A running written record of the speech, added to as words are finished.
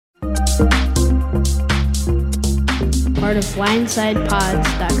Part of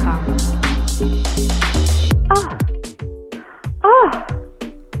blindsidepods.com.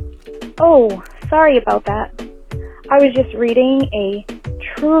 Oh, sorry about that. I was just reading a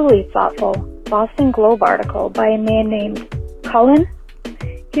truly thoughtful Boston Globe article by a man named Cullen.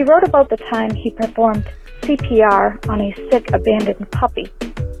 He wrote about the time he performed CPR on a sick, abandoned puppy.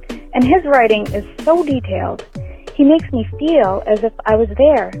 And his writing is so detailed, he makes me feel as if I was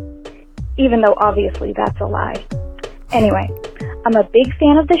there, even though obviously that's a lie. Anyway, I'm a big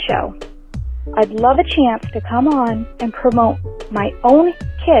fan of the show. I'd love a chance to come on and promote my own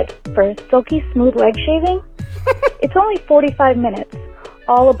kit for silky smooth leg shaving. It's only 45 minutes,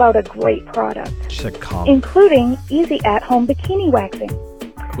 all about a great product, including easy at-home bikini waxing.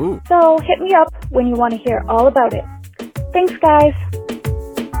 Ooh. So hit me up when you want to hear all about it. Thanks, guys.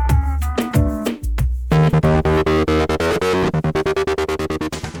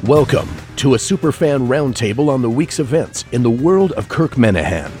 Welcome to a Superfan Roundtable on the week's events in the world of Kirk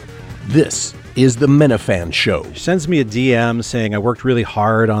Menahan. This is the Menafan Show. She sends me a DM saying, I worked really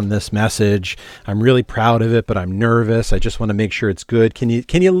hard on this message. I'm really proud of it, but I'm nervous. I just want to make sure it's good. Can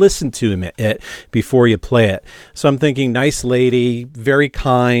you listen to it before you play it? So I'm thinking, nice lady, very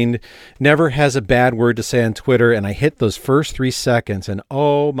kind, never has a bad word to say on Twitter. And I hit those first 3 seconds and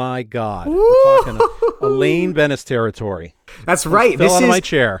oh my God, we're talking Elaine Bennis territory. That's right. Fell out of my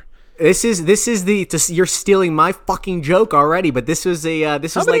chair. This is you're stealing my fucking joke already, but this was like that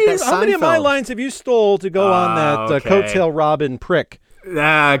Seinfeld. How many of my lines have you stole to go on that coattail Robin prick?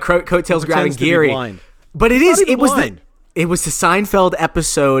 Coattails grabbing Geary. But it was the Seinfeld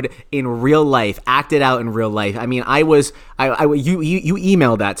episode in real life, acted out in real life. I mean, you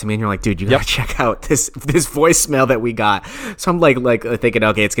emailed that to me, and you're like, dude, you gotta check out this voicemail that we got. So I'm like thinking,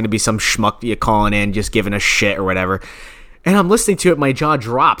 okay, it's gonna be some schmuck you calling in, just giving a shit or whatever. And I'm listening to it, my jaw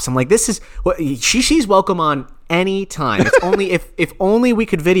drops. I'm like, this is what she's welcome on any time. It's only if only we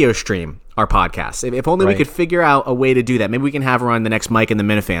could video stream our podcast. If only we could figure out a way to do that. Maybe we can have her on the next Mike and the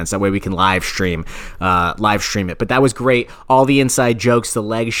Minifans. That way we can live stream it. But that was great. All the inside jokes, the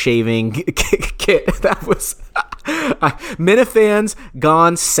leg shaving kit. That was Minifans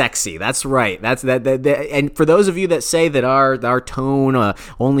gone sexy. That's right. That's that. And for those of you that say that our tone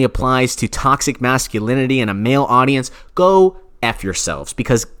only applies to toxic masculinity and a male audience, go F yourselves,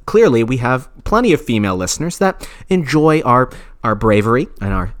 because clearly we have plenty of female listeners that enjoy our bravery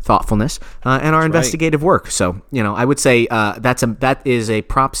and our thoughtfulness and our investigative work. So, I would say that is a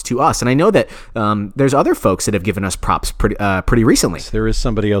props to us. And I know that there's other folks that have given us props pretty recently. There is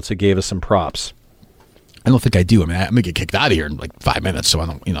somebody else who gave us some props. I don't think I do. I mean, I'm going to get kicked out of here in like 5 minutes, so I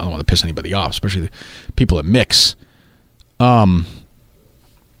don't want to piss anybody off, especially the people at Mix. Is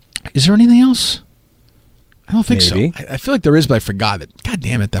there anything else? I don't think so. I feel like there is, but I forgot it. God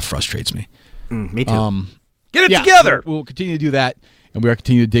damn it, that frustrates me. Me too. Get it together. We'll continue to do that, and we'll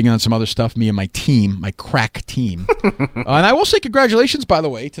continue to dig on some other stuff, me and my team, my crack team. And I will say congratulations, by the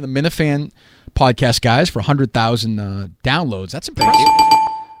way, to the Minifan podcast guys for 100,000 downloads. That's impressive.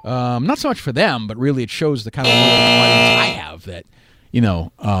 Not so much for them, but really it shows the kind of audience I have that,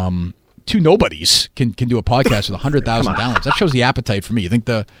 two nobodies can do a podcast with 100,000 downloads. That shows the appetite for me. You think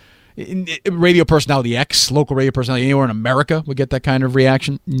the radio personality X, local radio personality anywhere in America would get that kind of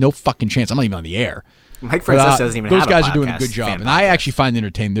reaction? No fucking chance. I'm not even on the air. Mike Francis doesn't even have a podcast. Those guys are doing a good job, and I actually find it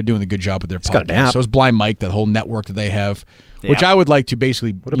entertaining. They're doing a good job with their podcast. So is Blind Mike, that whole network that they have, which I would like to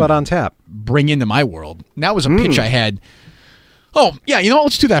basically What about On Tap? Bring into my world. And that was a pitch I had. Oh, yeah,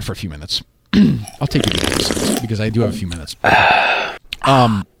 let's do that for a few minutes. I'll take you to this because I do have a few minutes.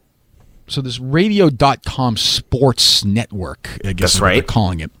 So this radio.com sports network, I guess is what they're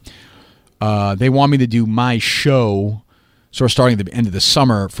calling it. They want me to do my show sort of starting at the end of the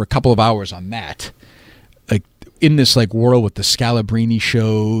summer for a couple of hours on that. Like in this world with the Scalabrini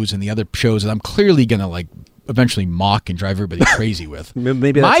shows and the other shows that I'm clearly going to eventually mock and drive everybody crazy with.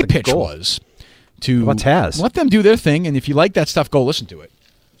 Maybe that's my pitch goal. Was to Taz? Let them do their thing, and if you like that stuff, go listen to it.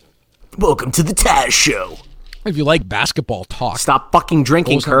 Welcome to the Taz Show. If you like basketball talk, stop fucking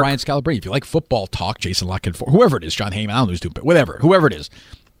drinking, Kirk. Ryan Scalabrini. If you like football talk, Jason Lockett, whoever it is, John Heyman, I don't know who's doing it, whoever it is.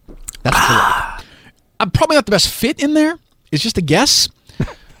 That's what I like. I'm probably not the best fit in there. It's just a guess.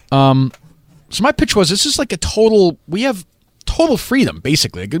 So my pitch was, this is we have total freedom,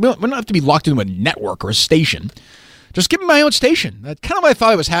 basically. We don't have to be locked into a network or a station. Just give me my own station. That's kind of what I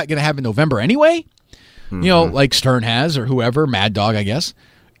thought I was going to have in November anyway. Mm-hmm. Like Stern has or whoever, Mad Dog, I guess.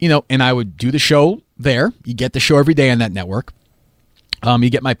 And I would do the show there. You get the show every day on that network. You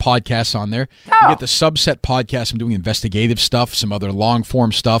get my podcasts on there. You get the subset podcast. I'm doing investigative stuff, some other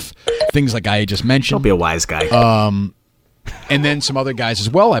long-form stuff, things like I just mentioned. Don't be a wise guy. And then some other guys as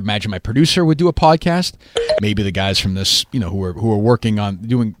well. I imagine my producer would do a podcast. Maybe the guys from this, who are working on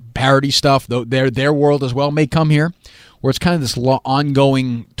doing parody stuff, though their world as well may come here, where it's kind of this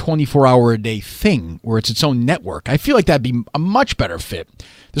ongoing 24-hour-a-day thing, where it's its own network. I feel like that'd be a much better fit.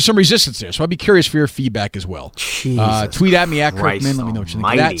 There's some resistance there, so I'd be curious for your feedback as well. Tweet at me at Kirkman. Let me know what you think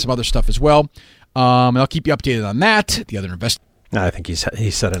of that. Some other stuff as well. And I'll keep you updated on that. The other I think he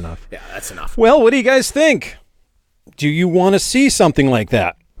said enough. Yeah, that's enough. Well, what do you guys think? Do you want to see something like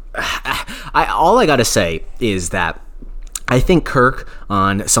that? All I got to say is that I think Kirk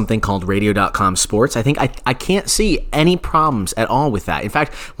on something called radio.com sports, I think I can't see any problems at all with that. In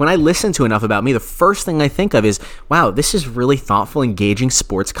fact, when I listen to Enough About Me, the first thing I think of is, wow, this is really thoughtful, engaging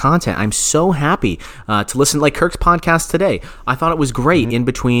sports content. I'm so happy to listen to like Kirk's podcast today. I thought it was great in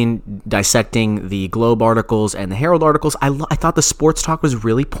between dissecting the Globe articles and the Herald articles. I thought the sports talk was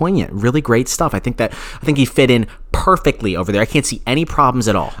really poignant, really great stuff. I think he fit in perfectly over there. I can't see any problems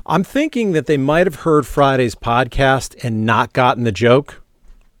at all. I'm thinking that they might have heard Friday's podcast and not gotten the joke,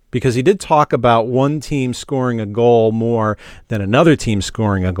 because he did talk about one team scoring a goal more than another team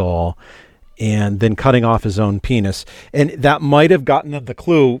scoring a goal and then cutting off his own penis. And that might have gotten at the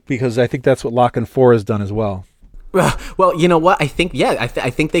clue, because I think that's what La Canfora has done as well. Well, you know what? I think, I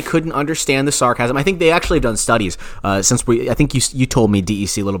think they couldn't understand the sarcasm. I think they actually have done studies I think you told me,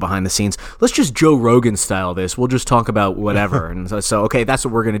 DEC, a little behind the scenes. Let's just Joe Rogan style this. We'll just talk about whatever. And so, okay, that's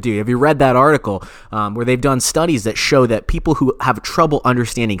what we're going to do. Have you read that article where they've done studies that show that people who have trouble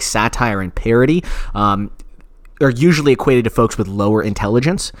understanding satire and parody are usually equated to folks with lower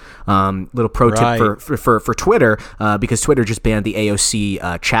intelligence. Little pro tip for Twitter, because Twitter just banned the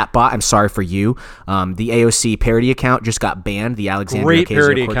AOC chat bot. I'm sorry for you. The AOC parody account just got banned. The Alexandria Great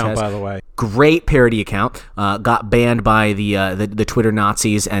parody account, by the way. Great parody account. Got banned by the Twitter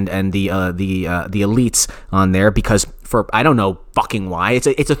Nazis and the elites on there, because for I don't know fucking why. It's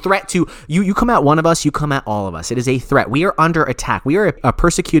a threat to you. You come at one of us, you come at all of us. It is a threat. We are under attack. We are a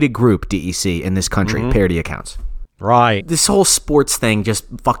persecuted group, DEC, in this country. Parody accounts. Right. This whole sports thing just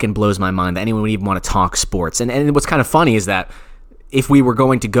fucking blows my mind that anyone would even want to talk sports. And what's kind of funny is that if we were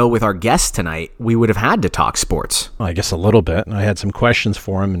going to go with our guest tonight, we would have had to talk sports. Well, I guess a little bit. I had some questions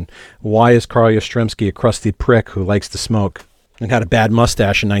for him. And why is Carl Yastrzemski a crusty prick who likes to smoke and had a bad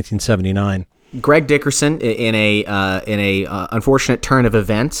mustache in 1979? Greg Dickerson, in a unfortunate turn of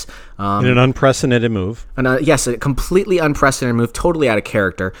events, in an unprecedented move. Yes, a completely unprecedented move, totally out of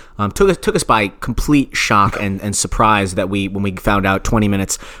character. Took us by complete shock and surprise when we found out 20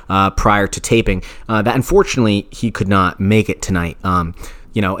 minutes prior to taping that unfortunately he could not make it tonight.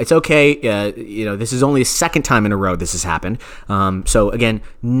 It's okay. This is only the second time in a row this has happened. So again,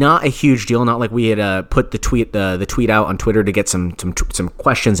 not a huge deal. Not like we had put the tweet out on Twitter to get some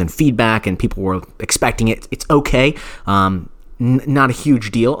questions and feedback, and people were expecting it. It's okay. Not a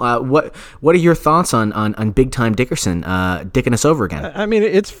huge deal. What are your thoughts on big time Dickerson dicking us over again? I mean,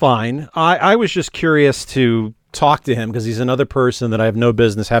 it's fine. I was just curious to talk to him because he's another person that I have no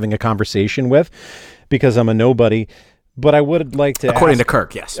business having a conversation with, because I'm a nobody. But I would like to According to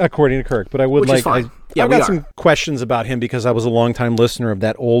Kirk, yes. According to Kirk. But I would I've got some questions about him because I was a longtime listener of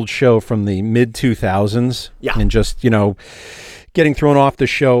that old show from the mid-2000s. Yeah. And just, getting thrown off the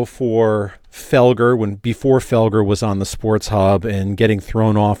show for Felger before Felger was on the Sports Hub, and getting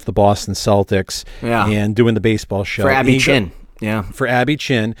thrown off the Boston Celtics and doing the baseball show. For Abby Chin. Yeah. For Abby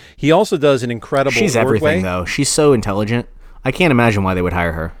Chin. He also does an incredible She's everything, though. She's so intelligent. I can't imagine why they would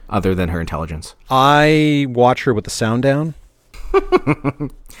hire her, other than her intelligence. I watch her with the sound down.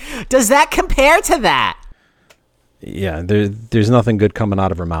 Does that compare to that? Yeah, there's nothing good coming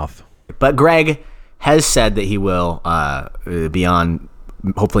out of her mouth. But Greg has said that he will be on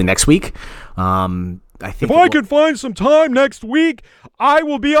hopefully next week. I think if I could find some time next week, I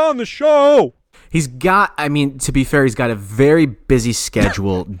will be on the show. He's got, to be fair, he's got a very busy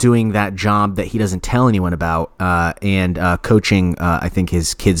schedule doing that job that he doesn't tell anyone about, and coaching, I think,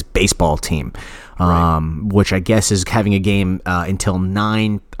 his kids' baseball team, which I guess is having a game until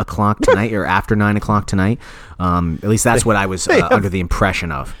 9 o'clock tonight or after 9 o'clock tonight. At least that's what I was under the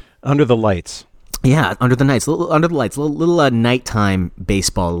impression of. Under the lights. Yeah, under the lights, little nighttime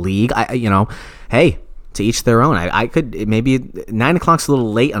baseball league. Hey. To each their own. I could maybe 9 o'clock's a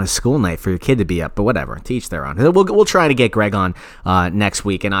little late on a school night for your kid to be up, but whatever. To each their own. We'll try to get Greg on next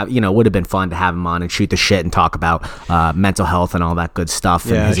week, and would have been fun to have him on and shoot the shit and talk about mental health and all that good stuff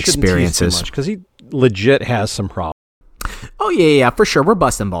and his experiences. Because he legit has some problems. Oh, yeah, for sure. We're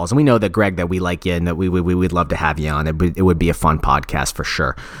busting balls. And we know that, Greg, that we like you and that we'd love to have you on. It would be a fun podcast for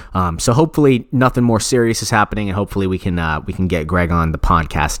sure. So hopefully nothing more serious is happening, and hopefully we can get Greg on the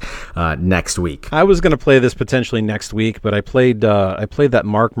podcast next week. I was going to play this potentially next week, but I played that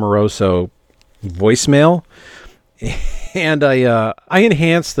Mark Moroso voicemail, and I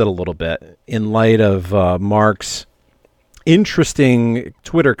enhanced it a little bit in light of Mark's interesting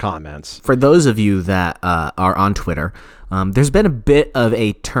Twitter comments. For those of you that are on Twitter, there's been a bit of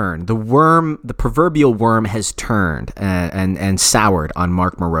a turn. The proverbial worm has turned and soured on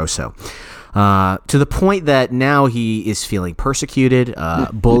Mark Moroso. To the point that now he is feeling persecuted,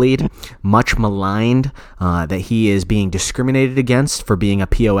 bullied, much maligned, that he is being discriminated against for being a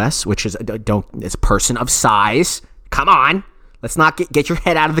POS, which is it's a person of size. Come on. Let's not get your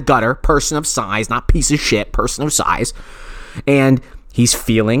head out of the gutter. Person of size, not piece of shit, person of size. And he's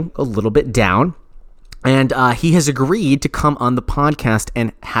feeling a little bit down. And he has agreed to come on the podcast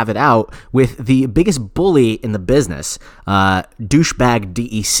and have it out with the biggest bully in the business, douchebag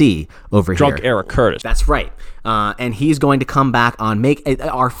DEC over Drunk here. Eric Curtis. That's right. And he's going to come back on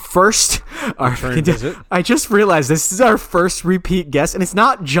our first visit. I just realized this is our first repeat guest, and it's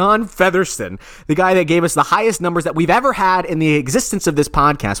not John Featherston, the guy that gave us the highest numbers that we've ever had in the existence of this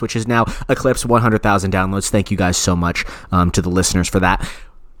podcast, which has now eclipsed 100,000 downloads. Thank you guys so much to the listeners for that.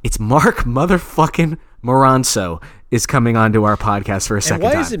 It's Mark motherfucking Moronso is coming onto our podcast for a second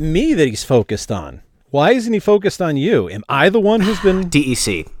time. Why is it me that he's focused on? Why isn't he focused on you? Am I the one who's been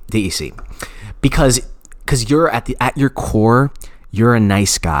DEC? Because you're at your core, you're a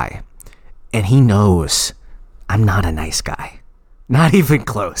nice guy, and he knows I'm not a nice guy, not even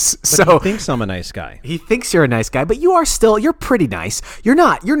close. But so he thinks I'm a nice guy. He thinks you're a nice guy, but you're pretty nice. You're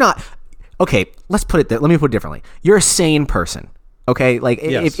not. Okay, let me put it differently. You're a sane person. Okay, like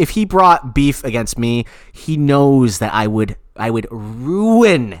yes. if he brought beef against me, he knows that I would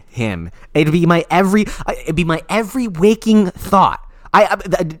ruin him. It'd be my every waking thought.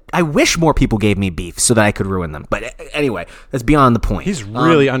 I wish more people gave me beef so that I could ruin them. But anyway, that's beyond the point. He's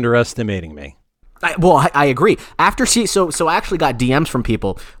really underestimating me. I agree. So I actually got DMs from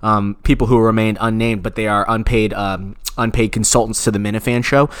people who remained unnamed, but they are unpaid consultants to the Minifan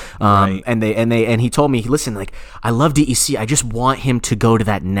show. Right. And he told me, listen, like, I love DEC. I just want him to go to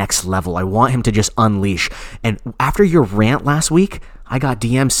that next level. I want him to just unleash. And after your rant last week, I got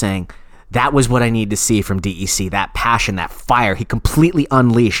DMs saying that was what I need to see from DEC. That passion, that fire. He completely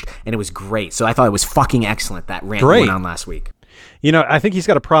unleashed, and it was great. So I thought it was fucking excellent, that rant that went on last week. You know, I think he's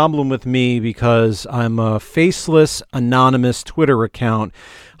got a problem with me because I'm a faceless, anonymous Twitter account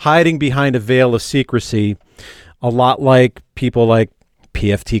hiding behind a veil of secrecy, a lot like people like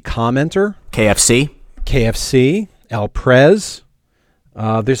PFT Commenter, KFC, Al Prez.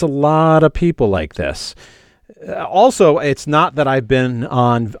 There's a lot of people like this. Also, it's not that I've been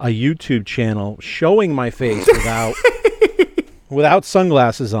on a YouTube channel showing my face without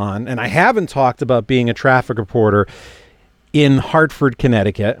sunglasses on, and I haven't talked about being a traffic reporter in Hartford,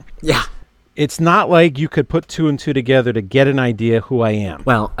 Connecticut. Yeah. It's not like you could put two and two together to get an idea who I am.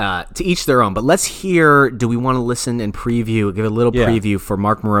 Well, to each their own. But let's hear, do we want to listen and give a little preview for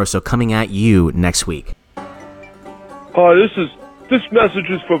Mark Moroso coming at you next week? This message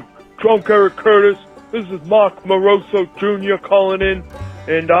is for Drunk Eric Curtis. This is Mark Moroso Jr. calling in.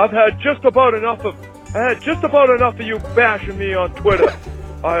 And I've had just about enough of you bashing me on Twitter.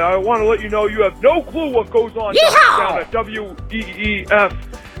 I want to let you know you have no clue what goes on down at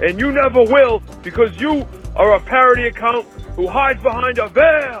WEEF, and you never will, because you are a parody account who hides behind a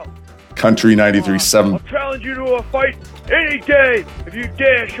veil. Country 93.7. I'll challenge you to a fight any day if you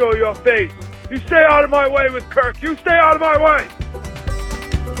dare show your face. You stay out of my way with Kirk. You stay out of my way.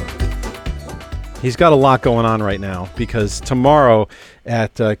 He's got a lot going on right now because tomorrow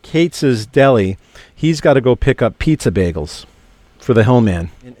at Kate's Deli, he's got to go pick up pizza bagels for the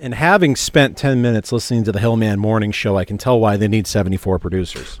Hillman. And having spent 10 minutes listening to the Hillman morning show, I can tell why they need 74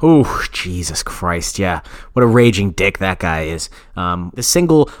 producers. Oh, Jesus Christ, yeah. What a raging dick that guy is. The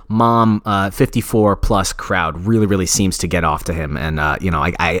single mom 54-plus crowd really, really seems to get off to him. And,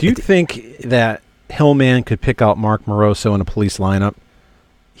 Do you think that Hillman could pick out Mark Moroso in a police lineup?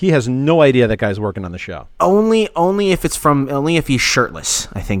 He has no idea that guy's working on the show. Only if he's shirtless,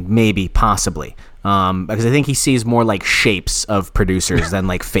 I think, maybe, possibly. Because I think he sees more like shapes of producers than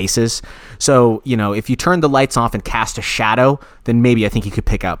like faces. So, if you turn the lights off and cast a shadow, then maybe I think you could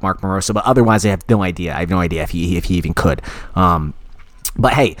pick out Mark Moroso. But otherwise, I have no idea. I have no idea if he even could.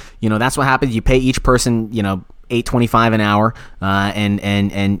 But hey, that's what happens. You pay each person, $8.25 an hour,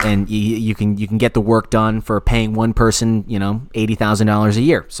 and you can get the work done for paying one person, $80,000 a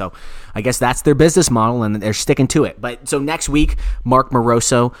year. So I guess that's their business model, and they're sticking to it. But so next week, Mark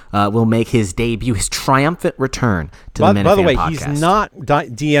Moroso will make his debut, his triumphant return to the Minifan podcast. By the way, he's not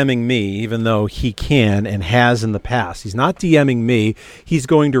DMing me, even though he can and has in the past. He's not DMing me. He's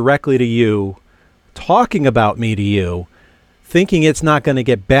going directly to you, talking about me to you, thinking it's not going to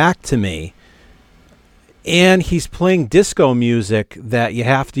get back to me. And he's playing disco music that you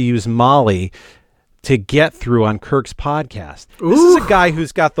have to use Molly to get through on Kirk's podcast. Ooh. This is a guy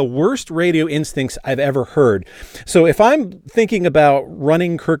who's got the worst radio instincts I've ever heard. So if I'm thinking about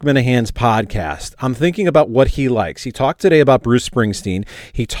running Kirk Minahan's podcast, I'm thinking about what he likes. He talked today about Bruce Springsteen.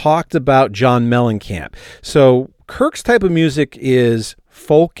 He talked about John Mellencamp. So Kirk's type of music is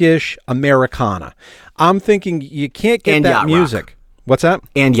folkish Americana. I'm thinking you can't get that music. Rock. What's that?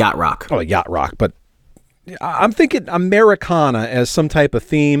 And yacht rock. Oh, yacht rock, but I'm thinking Americana as some type of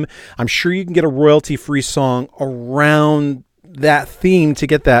theme. I'm sure you can get a royalty-free song around that theme to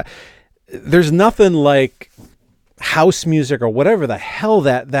get that. There's nothing like house music or whatever the hell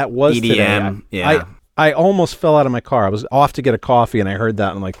that was EDM, today. yeah. I almost fell out of my car. I was off to get a coffee, and I heard that,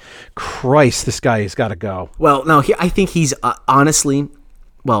 and I'm like, Christ, this guy has got to go. Well, no, I think he's honestly,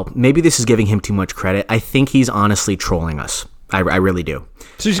 well, maybe this is giving him too much credit. I think he's honestly trolling us. I really do.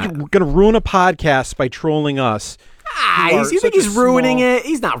 So he's going to ruin a podcast by trolling us. You think he's ruining it?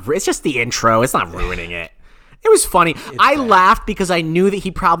 He's not. It's just the intro. It's not ruining it. It was funny. I laughed because I knew that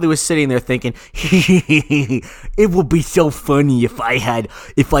he probably was sitting there thinking, it would be so funny if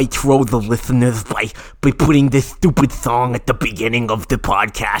I troll the listeners by putting this stupid song at the beginning of the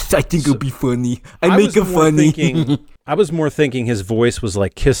podcast. I think it would be funny. I make it funny. I was more thinking his voice was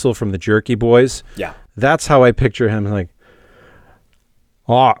like Kissel from the Jerky Boys. Yeah. That's how I picture him, like,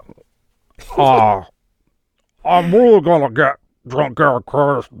 I'm really gonna get drunk Eric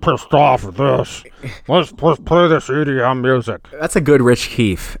Curtis pissed off at this. Let's play this EDM music. That's a good Rich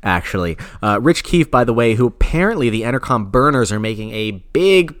Keefe, actually. Rich Keefe, by the way, who apparently the Entercom burners are making a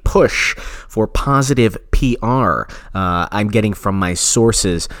big push for positive PR. I'm getting from my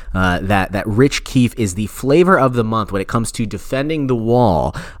sources that Rich Keefe is the flavor of the month when it comes to defending the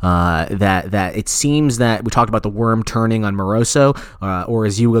wall. That it seems that we talked about the worm turning on Moroso, or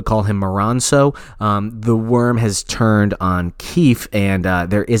as you would call him, Moronso. The worm has turned on Keefe, and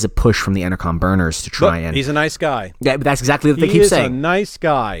there is a push from the Entercom burners to try and... He's a nice guy. Yeah, but that's exactly what they keep saying. He is a nice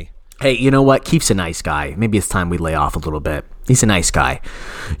guy. Hey, you know what? Keefe's a nice guy. Maybe it's time we lay off a little bit. He's a nice guy,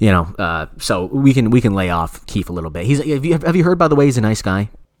 so we can lay off Keefe a little bit. Have you heard, by the way, he's a nice guy?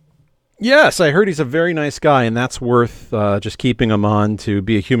 Yes, I heard he's a very nice guy, and that's worth just keeping him on to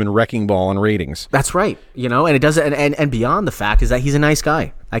be a human wrecking ball in ratings. That's right. And it does, and beyond the fact is that he's a nice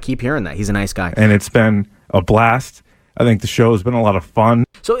guy. I keep hearing that he's a nice guy, and it's been a blast. I think the show has been a lot of fun.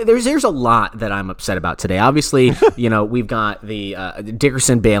 So there's a lot that I'm upset about today. Obviously, we've got the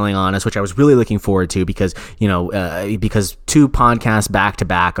Dickerson bailing on us, which I was really looking forward to because two podcasts back to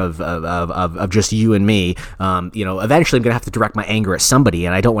back of just you and me. Eventually I'm gonna have to direct my anger at somebody,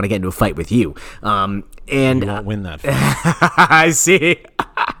 and I don't want to get into a fight with you. And you won't win that fight. I see.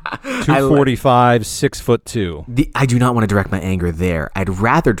 245, 6'2". I do not want to direct my anger there. I'd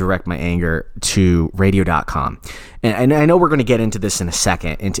rather direct my anger to radio.com. And I know we're going to get into this in a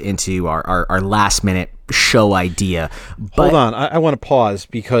second, into our last minute show idea. But hold on. I want to pause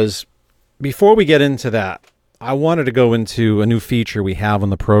because before we get into that, I wanted to go into a new feature we have on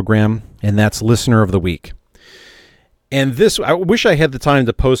the program, and that's Listener of the Week. And this, I wish I had the time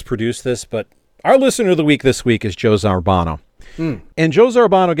to post-produce this, but our Listener of the Week this week is Joe Zarbano. And Joe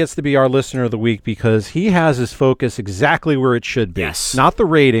Zarbano gets to be our Listener of the Week because he has his focus exactly where it should be. Yes. Not the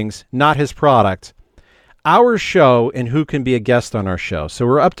ratings, not his product. Our show and who can be a guest on our show. So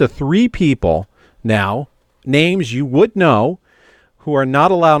we're up to 3 people now, names you would know, who are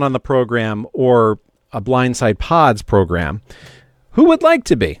not allowed on the program or a Blindside Pods program, who would like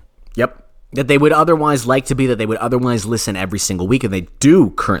to be. Yep. That they would otherwise like to be, that they would otherwise listen every single week, and they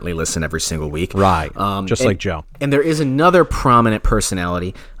do currently listen every single week. Right, like Joe. And there is another prominent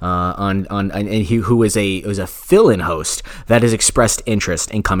personality who is a fill-in host that has expressed interest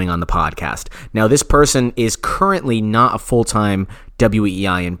in coming on the podcast. Now, this person is currently not a full-time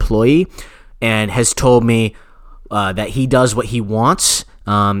WEEI employee and has told me that he does what he wants.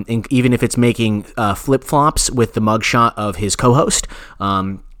 And even if it's making flip-flops with the mugshot of his co-host,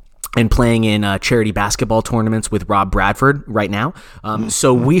 and playing in charity basketball tournaments with Rob Bradford right now.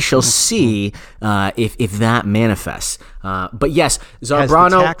 So we shall see if that manifests. But yes, Zarbrano.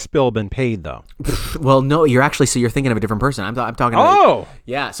 Has the tax bill been paid though? Well, no, you're thinking of a different person. I'm talking. Oh,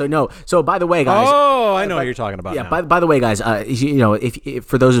 yeah. So no. So by the way, guys. Oh, I know what you're talking about. Yeah. Now. By the way, guys. If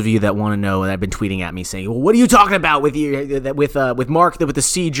for those of you that want to know, that have been tweeting at me saying, "Well, what are you talking about with Mark with the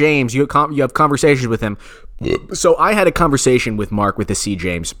C. James? You have conversations with him." So I had a conversation with Mark with the C.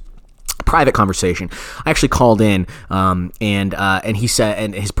 James. Private conversation. I actually called in, and he said,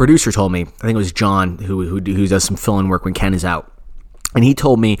 and his producer told me, I think it was John who does some fill-in work when Ken is out. And he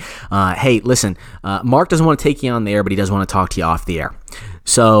told me, hey, listen, Mark doesn't want to take you on the air, but he does want to talk to you off the air.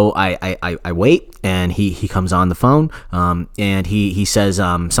 So I wait, and he comes on the phone, and he says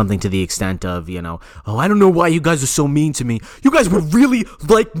something to the extent of, oh, I don't know why you guys are so mean to me. You guys would really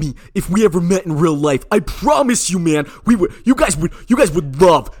like me if we ever met in real life. I promise you, man. You guys would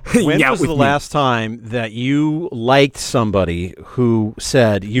love hanging out with me. When was the last time that you liked somebody who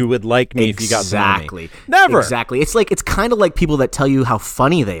said you would like me if you got to know me? Never. Exactly. It's kind of like people that tell you how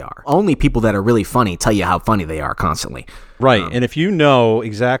funny they are. Only people that are really funny tell you how funny they are constantly. Right, and if you know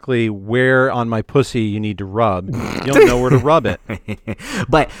exactly where on my pussy you need to rub, you'll know where to rub it.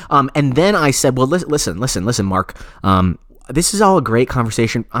 But and then I said, well, listen, Mark. This is all a great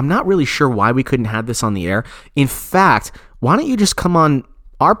conversation. I'm not really sure why we couldn't have this on the air. In fact, why don't you just come on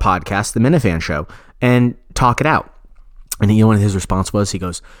our podcast, The Minifan Show, and talk it out? And you know what his response was? He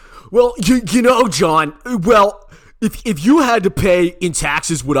goes, well, you know, John, well, If you had to pay in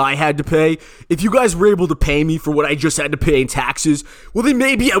taxes what I had to pay, if you guys were able to pay me for what I just had to pay in taxes, well, then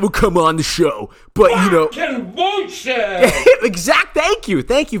maybe I would come on the show. But,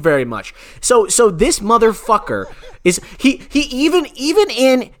 Thank you very much. So this motherfucker is he even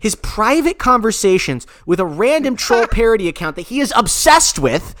in his private conversations with a random troll parody account that he is obsessed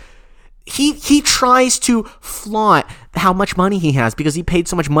with, he tries to flaunt how much money he has because he paid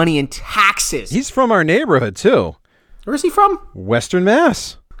so much money in taxes. He's from our neighborhood too. Where is he from? Western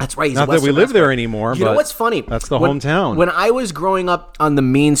Mass. That's right. Not that we live there anymore. You know what's funny? That's the hometown. When I was growing up on the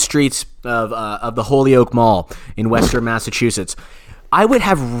mean streets of the Holyoke Mall in Western Massachusetts, I would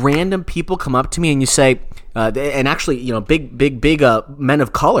have random people come up to me and you say, and actually, big men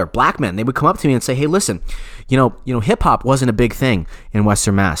of color, black men, they would come up to me and say, hey, listen, hip hop wasn't a big thing in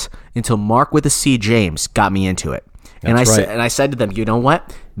Western Mass until Mark with a C. James got me into it. And I said to them, you know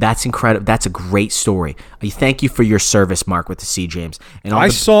what? That's incredible. That's a great story. Thank you for your service, Mark with the C. James. And I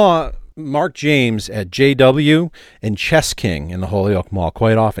saw Mark James at JW and Chess King in the Holyoke Mall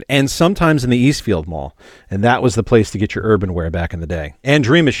quite often, and sometimes in the Eastfield Mall. And that was the place to get your urban wear back in the day. And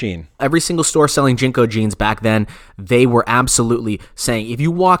Dream Machine. Every single store selling Jinko jeans back then, they were absolutely saying, if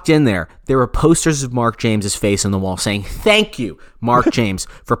you walked in there were posters of Mark James's face on the wall saying, thank you, Mark James,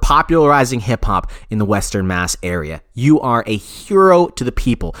 for popularizing hip-hop in the Western Mass area. You are a hero to the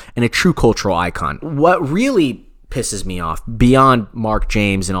people and a true cultural icon. What really pisses me off, beyond Mark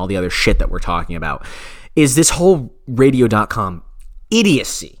James and all the other shit that we're talking about, is this whole radio.com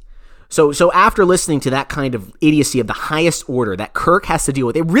idiocy. So after listening to that kind of idiocy of the highest order that Kirk has to deal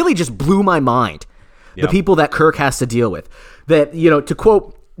with, it really just blew my mind. Yep. The people that Kirk has to deal with. That, to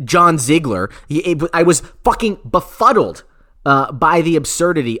quote John Ziegler, I was fucking befuddled by the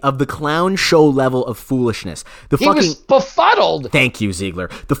absurdity of the clown show level of foolishness. He was befuddled. Thank you, Ziegler.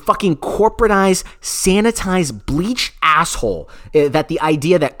 The fucking corporatized, sanitized, bleached asshole. That the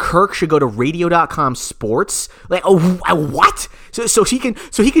idea that Kirk should go to radio.com sports, like, what? So he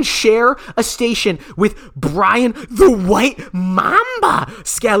can share a station with Brian the White Mamba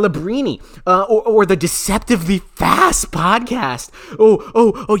Scalabrini, or the Deceptively Fast podcast.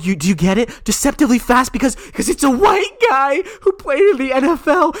 Do you get it? Deceptively Fast because it's a white guy who played in the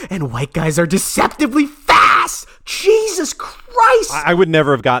NFL, and white guys are deceptively fast. Jesus Christ. I would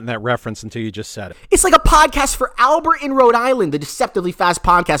never have gotten that reference until you just said it. It's like a podcast for Albert in Rhode Island, the Deceptively Fast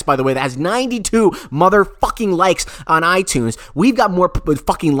podcast, by the way, that has 92 motherfucking likes on iTunes. We've got more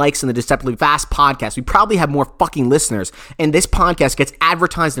fucking likes than the Deceptively Fast podcast. We probably have more fucking listeners. And this podcast gets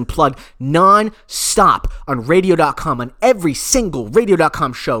advertised and plugged non-stop on radio.com, on every single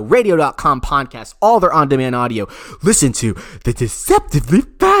radio.com show, radio.com podcast, all their on-demand audio. Listen to the Deceptively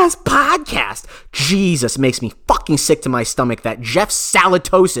Fast podcast. Jesus, makes me fucking sick to my stomach that Jeff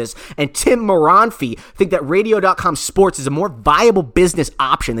Salatosis and Tim Moranfi think that radio.com sports is a more viable business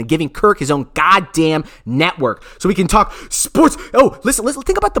option than giving Kirk his own goddamn network so we can talk sports. Oh, listen,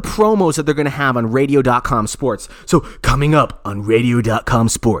 think about the promos that they're going to have on radio.com sports. So coming up on radio.com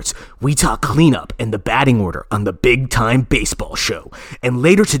sports, we talk cleanup and the batting order on the Big Time Baseball Show. And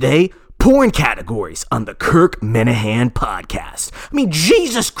later today, porn categories on the Kirk Minahan podcast. I mean,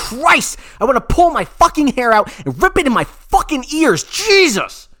 Jesus Christ! I want to pull my fucking hair out and rip it in my fucking ears.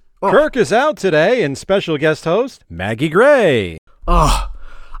 Jesus! Oh. Kirk is out today, and special guest host, Maggie Gray.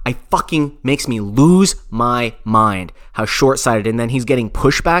 I fucking makes me lose my mind how short-sighted. And then he's getting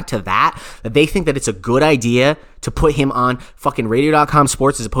pushback to that they think that it's a good idea to put him on fucking radio.com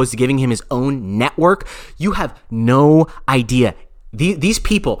sports as opposed to giving him his own network. You have no idea. These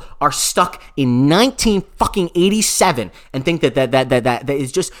people are stuck in 1987 and think that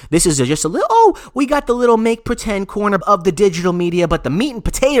is just, this is just a little, we got the little make pretend corner of the digital media, but the meat and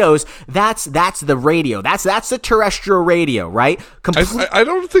potatoes, that's the radio. That's the terrestrial radio, right? I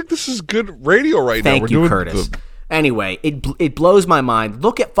don't think this is good radio right now. Thank you, Curtis. Anyway, it blows my mind.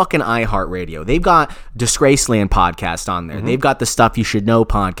 Look at fucking iHeartRadio. They've got Disgraceland podcast on there. Mm-hmm. They've got the Stuff You Should Know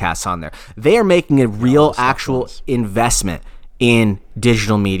podcasts on there. They are making a real, actual investment in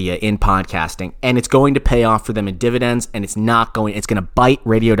digital media, in podcasting, and it's going to pay off for them in dividends, and it's going to bite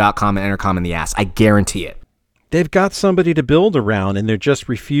radio.com and Entercom in the ass. I guarantee it. They've got somebody to build around, and they're just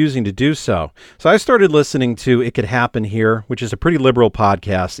refusing to do so. So I started listening to It Could Happen Here, which is a pretty liberal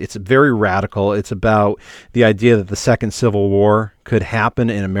podcast. It's very radical. It's about the idea that the Second Civil War could happen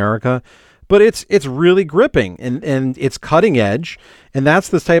in America. But it's really gripping, and it's cutting edge, and that's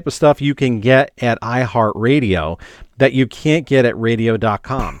the type of stuff you can get at iHeartRadio that you can't get at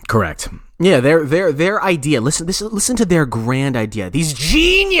radio.com. Correct. Yeah, their idea. Listen to their grand idea. These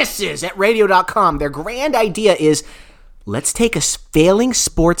geniuses at radio.com, their grand idea is, let's take a failing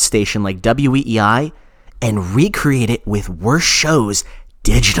sports station like WEEI and recreate it with worse shows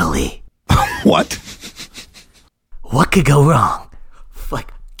digitally. What? What could go wrong?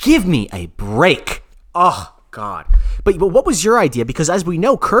 Give me a break. Oh, God. But what was your idea? Because as we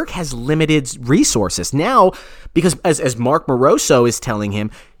know, Kirk has limited resources now, because as Mark Moroso is telling him,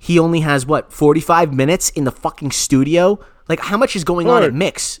 he only has, 45 minutes in the fucking studio? Like, how much is going on at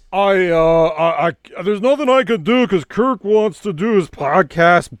Mix? There's nothing I can do because Kirk wants to do his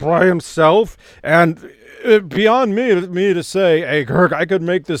podcast by himself, and beyond me to say, hey, Kirk, I could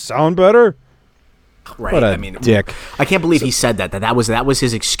make this sound better. Right. What a dick. I can't believe he said that. That was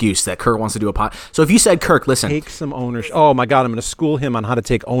his excuse, that Kirk wants to do a pod. So if you said, Kirk, listen. Take some ownership. Oh, my God. I'm going to school him on how to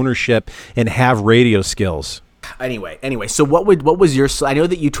take ownership and have radio skills. Anyway. So what was your? I know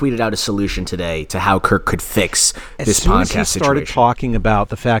that you tweeted out a solution today to how Kirk could fix this podcast situation. As soon as he started talking about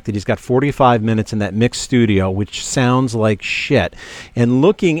the fact that he's got 45 minutes in that mixed studio, which sounds like shit, and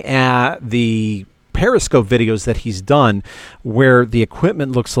looking at the Periscope videos that he's done where the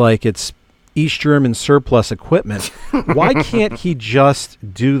equipment looks like it's East German surplus equipment, why can't he just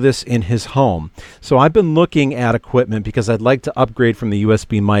do this in his home? So I've been looking at equipment because I'd like to upgrade from the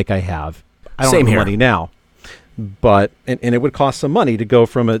USB mic I have. I don't have the money now, but and it would cost some money to go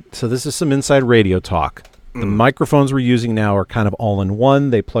from it. So this is some inside radio talk. The microphones we're using now are kind of all-in-one.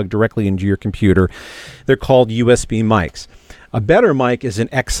 They plug directly into your computer. They're called USB mics. A better mic is an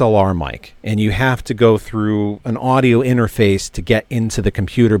XLR mic, and you have to go through an audio interface to get into the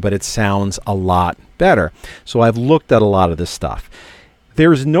computer, but it sounds a lot better. So I've looked at a lot of this stuff.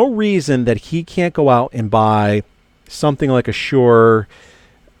 There's no reason that he can't go out and buy something like a Shure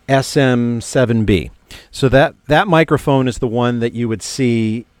SM7B. So that microphone is the one that you would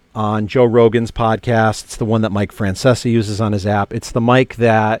see on Joe Rogan's podcast. It's the one that Mike Francesa uses on his app. It's the mic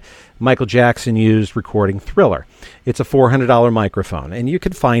that Michael Jackson used recording Thriller. It's a $400 microphone, and you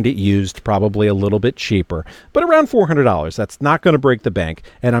could find it used probably a little bit cheaper, but around $400. That's not going to break the bank,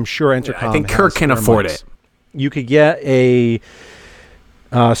 and I'm sure Entercom I think Kirk can afford it. You could get a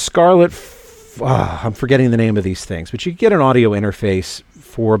Scarlett, I'm forgetting the name of these things, but you could get an audio interface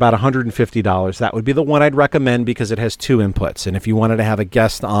for about $150. That would be the one I'd recommend because it has two inputs. And if you wanted to have a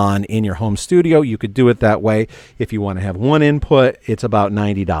guest on in your home studio, you could do it that way. If you want to have one input, it's about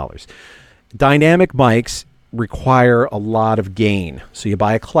 $90. Dynamic mics require a lot of gain. So you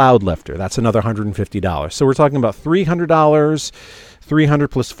buy a cloud lifter. That's another $150. So we're talking about $300, 300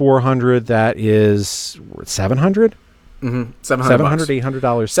 plus 400. That is $700. $700, $800,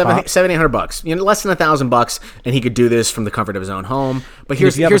 $700, less than $1,000, and he could do this from the comfort of his own home. But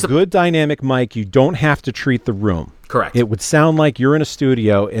here's a good dynamic mic. You don't have to treat the room. Correct. It would sound like you're in a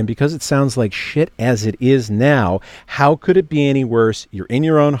studio, and because it sounds like shit as it is now, how could it be any worse? You're in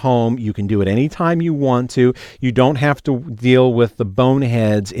your own home. You can do it anytime you want to. You don't have to deal with the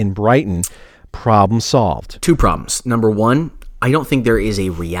boneheads in Brighton. Problem solved. Two problems. Number one, I don't think there is a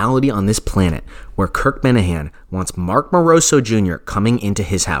reality on this planet where Kirk Minahan wants Mark Moroso Jr. coming into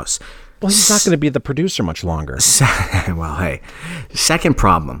his house. Well, he's not going to be the producer much longer. Well, hey. Second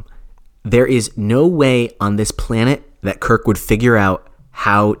problem, there is no way on this planet that Kirk would figure out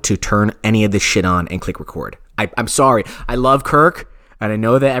how to turn any of this shit on and click record. I'm sorry. I love Kirk. And I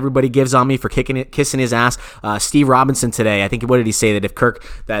know that everybody gives on me for kissing his ass. Steve Robinson today, I think, what did he say? That if Kirk,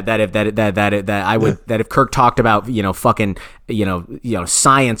 if Kirk talked about, fucking,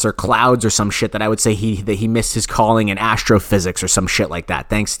 science or clouds or some shit, that I would say that he missed his calling in astrophysics or some shit like that.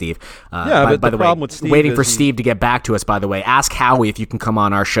 Thanks, Steve. By the way, with Steve waiting for Steve to get back to us. By the way, ask Howie if you can come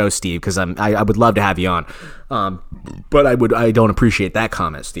on our show, Steve, because I would love to have you on. But I don't appreciate that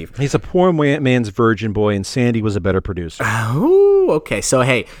comment, Steve. He's a poor man's virgin boy, and Sandy was a better producer. Oh, okay. So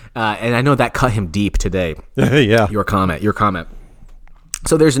hey, and I know that cut him deep today. Yeah. Your comment.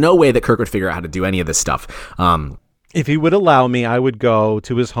 So there's no way that Kirk would figure out how to do any of this stuff. If he would allow me, I would go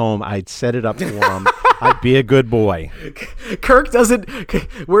to his home. I'd set it up for him. I'd be a good boy. Kirk doesn't.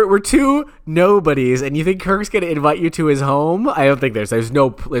 We're two nobodies, and you think Kirk's going to invite you to his home? I don't think there's no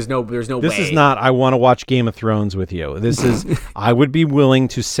way. This is not. I want to watch Game of Thrones with you. This is. I would be willing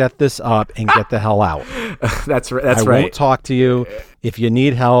to set this up and get the hell out. That's right. I won't talk to you if you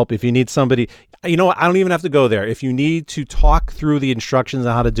need help. If you need somebody. You know what? I don't even have to go there. If you need to talk through the instructions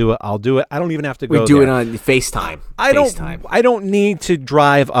on how to do it, I'll do it. I don't even have to go there. We do it on FaceTime. I don't need to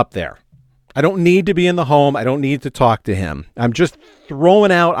drive up there. I don't need to be in the home. I don't need to talk to him. I'm just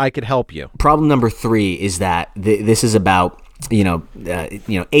throwing out I could help you. Problem number 3 is that this is about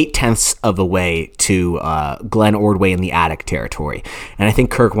 8/10 of the way to Glenn Ordway in the attic territory. And I think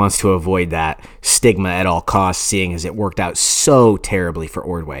Kirk wants to avoid that stigma at all costs, seeing as it worked out so terribly for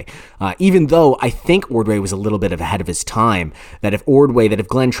Ordway. Even though I think Ordway was a little bit ahead of his time, that if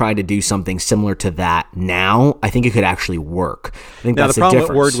Glenn tried to do something similar to that now, I think it could actually work. I think that's the difference. Now, the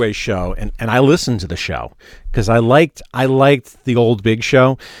problem with Ordway's show, and I listened to the show because I liked the old Big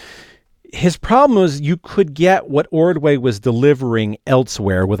Show. His problem was you could get what Ordway was delivering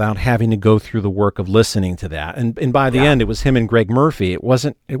elsewhere without having to go through the work of listening to that. And by the end, it was him and Greg Murphy. It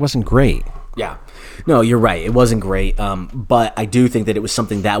wasn't great. Yeah. No, you're right. It wasn't great. But I do think that it was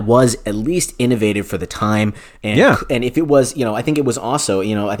something that was at least innovative for the time. And if it was, I think it was also,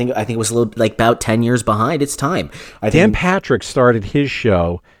 I think it was a little like about 10 years behind its time. Dan Patrick started his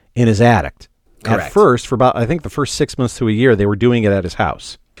show in his attic. Correct. At first, for about, I think the first 6 months to a year, they were doing it at his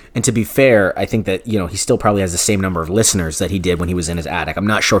house. And to be fair, I think that, he still probably has the same number of listeners that he did when he was in his attic. I'm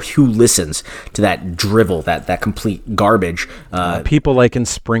not sure who listens to that drivel, that complete garbage. People like in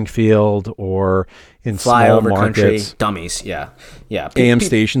Springfield or in flyover small country markets. Dummies, yeah. AM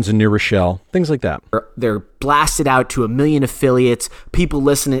stations in New Rochelle, things like that. They're blasted out to 1 million affiliates. People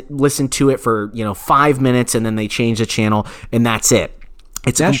listen to it for 5 minutes, and then they change the channel, and that's it.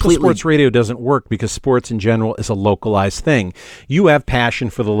 It's National sports radio doesn't work because sports in general is a localized thing. You have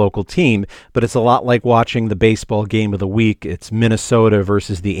passion for the local team, but it's a lot like watching the baseball game of the week. It's Minnesota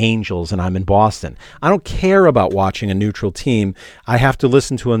versus the Angels, and I'm in Boston. I don't care about watching a neutral team. I have to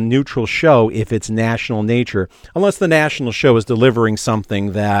listen to a neutral show if it's national nature, unless the national show is delivering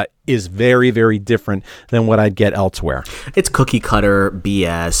something that is very, very different than what I'd get elsewhere. It's cookie cutter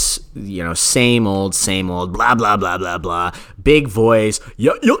BS, same old, blah, blah, blah, blah, blah. Big voice,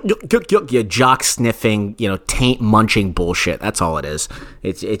 jock sniffing, taint munching bullshit. That's all it is.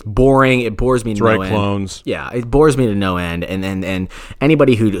 It's boring. It bores me to no end. Clones. Yeah, it bores me to no end. And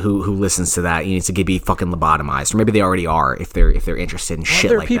anybody who listens to that needs to be fucking lobotomized, or maybe they already are if they're interested in shit like that.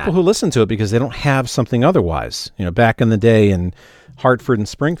 There are people who listen to it because they don't have something otherwise. Back in the day in Hartford and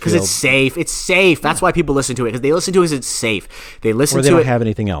Springfield. Because it's safe. It's safe. That's why people listen to it, because they listen to it because it's safe. They listen to it. Or they don't have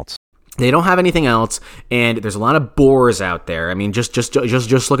anything else. They don't have anything else, and there's a lot of bores out there. I mean, just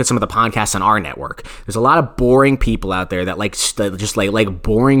look at some of the podcasts on our network. There's a lot of boring people out there that like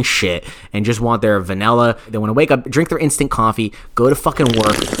boring shit and just want their vanilla. They want to wake up, drink their instant coffee, go to fucking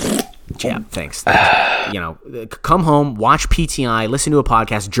work. Yeah, thanks. Come home, watch PTI, listen to a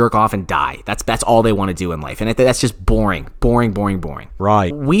podcast, jerk off, and die. That's all they want to do in life, and that's just boring.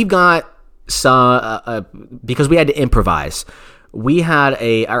 Right. We've got some because we had to improvise.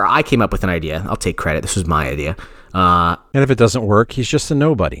 I came up with an idea. I'll take credit. This was my idea. And if it doesn't work, he's just a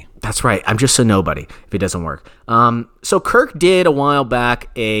nobody. That's right. I'm just a nobody if it doesn't work. So Kirk did a while back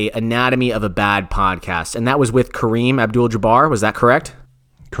a Anatomy of a Bad podcast, and that was with Kareem Abdul-Jabbar. Was that correct?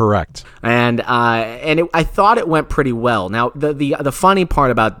 Correct. And I thought it went pretty well. Now, the funny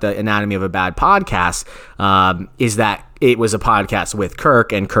part about the Anatomy of a Bad podcast is that it was a podcast with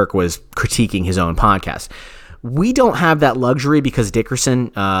Kirk, and Kirk was critiquing his own podcast. We don't have that luxury because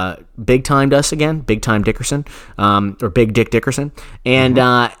Dickerson big-timed us again, big-time Dickerson, or Big Dick Dickerson. And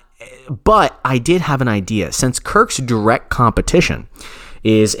but I did have an idea. Since Kirk's direct competition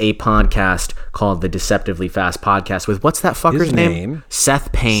is a podcast called the Deceptively Fast Podcast with what's that fucker's His name?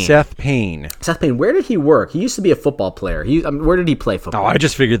 Seth Payne. Seth Payne. Seth Payne. Where did he work? He used to be a football player. Where did he play football? Oh, I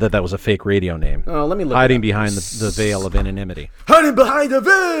just figured that was a fake radio name. Oh, let me look. Hiding behind the veil of anonymity. Hiding behind the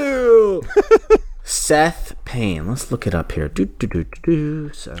veil. Seth Payne. Let's look it up here.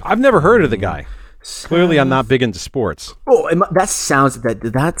 I've never heard of the guy. Clearly, I'm not big into sports. Oh, that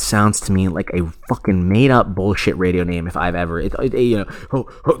sounds to me like a fucking made up bullshit radio name. If I've ever,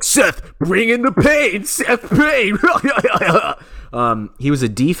 Seth, bring in the pain, Seth Payne. He was a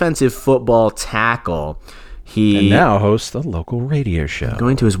defensive football tackle. And now hosts a local radio show.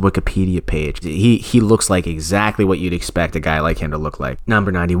 Going to his Wikipedia page, he looks like exactly what you'd expect a guy like him to look like.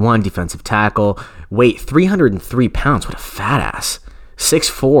 Number 91, defensive tackle. Weight 303 pounds. What a fat ass.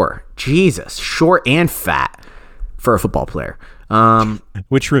 6'4". Jesus, short and fat for a football player.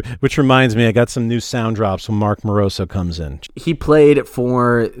 Which reminds me, I got some new sound drops when Mark Moroso comes in. He played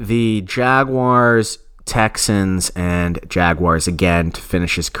for the Jaguars, Texans, and Jaguars again to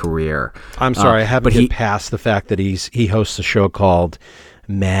finish his career. I'm sorry, I haven't get past the fact that he hosts a show called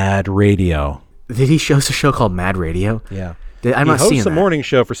Mad Radio. Did he host a show called Mad Radio? Yeah. I'm not seeing that. He hosts a morning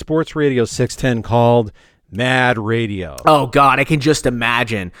show for Sports Radio 610 called Mad Radio. Oh, God, I can just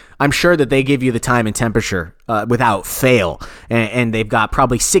imagine. I'm sure that they give you the time and temperature without fail. And they've got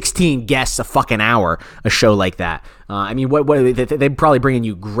probably 16 guests a fucking hour, a show like that. I mean, what they're probably bringing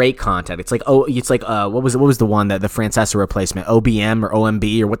you great content. It's like what was the one that the Francesa replacement, OBM or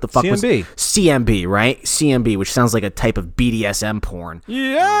OMB or what the fuck was CMB, right? CMB, which sounds like a type of BDSM porn.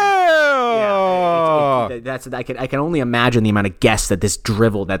 I can only imagine the amount of guests that this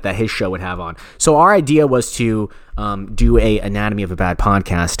drivel that his show would have on. So our idea was to do a Anatomy of a Bad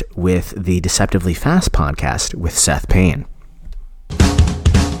podcast with the Deceptively Fast podcast with Seth Payne.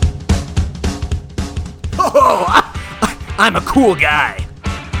 Oh, I'm a cool guy.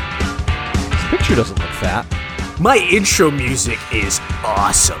 This picture doesn't look fat. My intro music is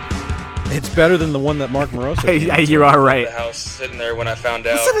awesome. It's better than the one that Mark Moroso. You are right. The house sitting there when I found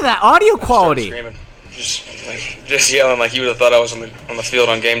out. Listen to that audio quality. Screaming, just yelling like you would have thought I was on the field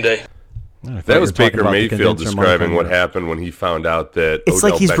on game day. That was Baker Mayfield describing what happened when he found out that it's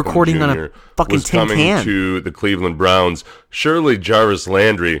Odell like he's Beckham recording Jr. on a fucking was coming to the Cleveland Browns. Surely Jarvis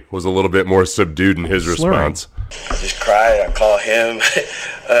Landry was a little bit more subdued in his response. I just cried. I called him.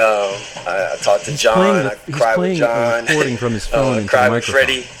 I talked to John. I cried with John. Recording from his phone I cried with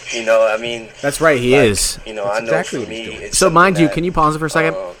Freddie. You know, I mean. That's right. He is. You know, I know exactly for me. It's so, mind you, can you pause it for a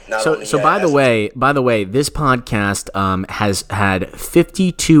second? So by the way, this podcast has had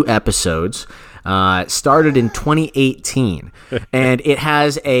 52 episodes. Started in 2018, and it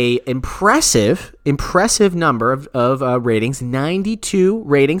has a impressive number of ratings. 92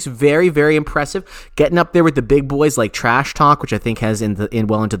 ratings, very, very impressive. Getting up there with the big boys like Trash Talk, which I think has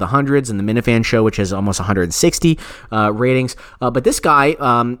well into the hundreds, and the Minifan Show, which has almost 160 ratings. But this guy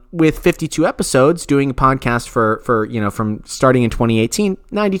with 52 episodes doing a podcast for from starting in 2018,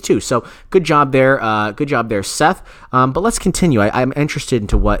 92. So good job there, Seth. But let's continue. I'm interested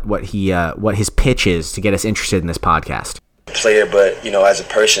into what his pitch is to get us interested in this podcast. Player, but as a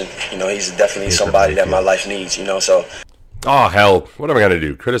person, he's definitely somebody that my life needs. So. Oh hell! What am I gonna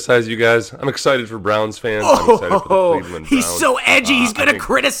do? Criticize you guys? I'm excited for Browns fans. I'm excited for the Cleveland Browns. He's so edgy. He's gonna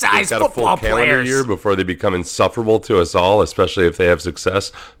criticize football players. Got a full calendar year before they become insufferable to us all, especially if they have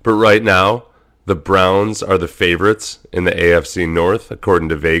success. But right now, the Browns are the favorites in the AFC North, according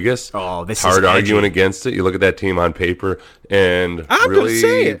to Vegas. Oh, this is hard arguing against it. You look at that team on paper, and I'm really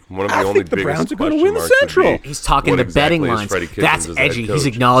say it. one of the only the biggest Browns are going to question win the marks would Central. be He's talking the exactly betting lines. Freddie Kitchens That's as head edgy. coach, He's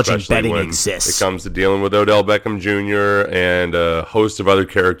acknowledging especially betting when exists. It comes to dealing with Odell Beckham Jr. and a host of other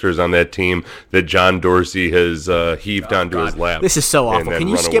characters on that team that John Dorsey has heaved onto his lap. This is so awful. Can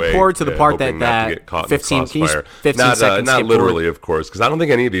you skip forward to the part that 15 seconds? Not literally, of course, because I don't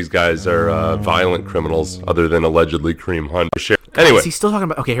think any of these guys are violent criminals other than allegedly Kareem Hunt. Anyway, is he still talking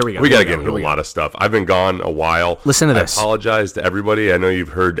about? Okay, here we go. We got to get into a lot of stuff. I've been gone a while. Listen to this. I apologize to everybody. I know you've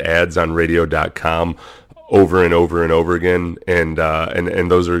heard ads on radio.com over and over and over again, and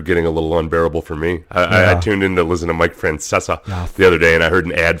those are getting a little unbearable for me. I tuned in to listen to Mike Francesa the other day, and I heard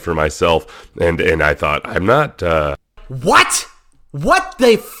an ad for myself, and I thought, I'm not... What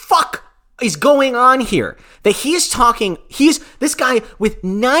the fuck is going on here? That he's this guy with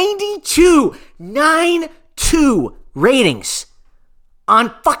 92 ratings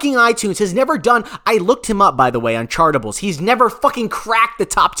on fucking iTunes has never done. I looked him up, by the way, on Chartables. He's never fucking cracked the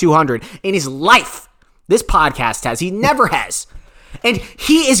top 200 in his life. This podcast has. He never has. And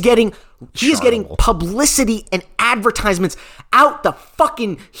he is getting He is getting publicity and advertisements out the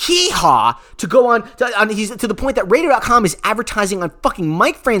fucking hee-haw to go on. He's to the point that Radio.com is advertising on fucking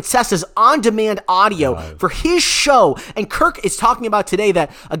Mike Francesa's on-demand audio for his show. And Kirk is talking about today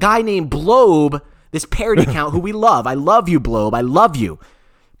that a guy named Blobe, this parody account, who we love. I love you, Blobe. I love you.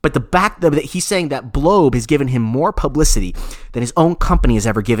 But he's saying that Blobe has given him more publicity than his own company has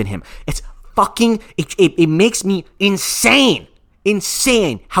ever given him. It's fucking, it makes me insane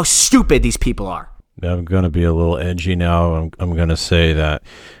how stupid these people are. I'm going to be a little edgy now. I'm going to say that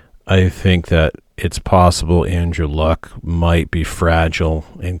I think that it's possible Andrew Luck might be fragile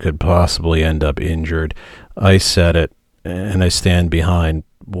and could possibly end up injured. I said it, and I stand behind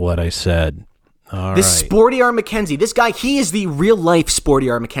what I said. Sporty R. McKenzie, this guy, he is the real life Sporty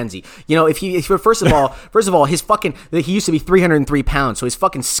R. McKenzie. You know, if first of all, his fucking, he used to be 303 pounds, so his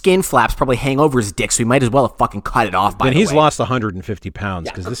fucking skin flaps probably hang over his dick, so he might as well have fucking cut it off. Then he's lost 150 pounds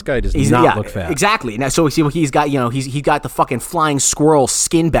because this guy does not look fat. Exactly. Now, so he's got, he got the fucking flying squirrel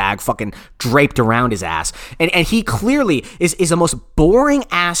skin bag fucking draped around his ass, and he clearly is the most boring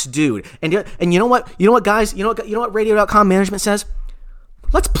ass dude. And you know what, guys, you know what Radio.com management says.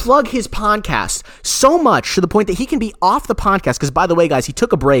 Let's plug his podcast so much to the point that he can be off the podcast. Because, by the way, guys, he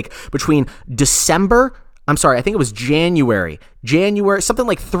took a break between I think it was January, something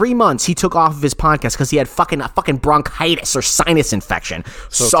like 3 months he took off of his podcast because he had fucking bronchitis or sinus infection.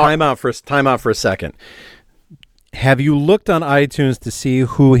 So time out for a second. Have you looked on iTunes to see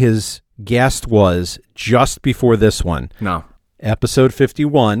who his guest was just before this one? No. Episode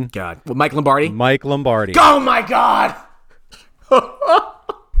 51. God. Well, Mike Lombardi? Mike Lombardi. Oh, my God!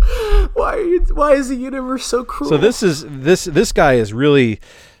 Why is the universe so cruel? So this guy is really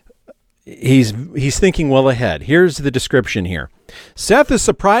he's thinking well ahead. Here's the description here. Seth is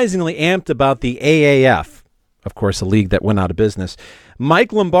surprisingly amped about the AAF, of course, a league that went out of business.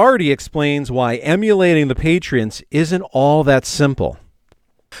 Mike Lombardi explains why emulating the Patriots isn't all that simple.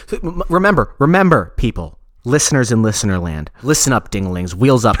 Remember, people, listeners in listener land, listen up, dinglings,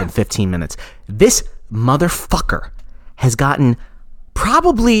 wheels up in 15 minutes. This motherfucker has gotten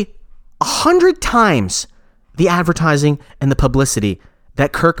probably 100 times the advertising and the publicity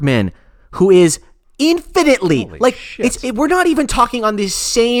that Kirkman, who is infinitely we're not even talking on the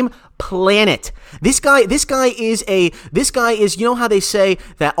same planet. This guy is you know how they say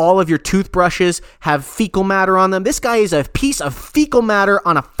that all of your toothbrushes have fecal matter on them? This guy is a piece of fecal matter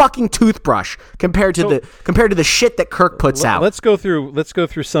on a fucking toothbrush compared to the shit that Kirk puts out. Let's go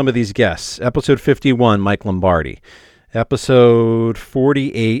through some of these guests. Episode 51, Mike Lombardi. Episode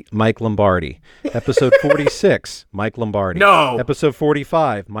 48, Mike Lombardi. Episode 46, Mike Lombardi. No. Episode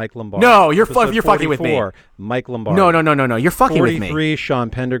 45, Mike Lombardi. No, you're fucking with me. Mike Lombardi. No. You're fucking with me. 43, Sean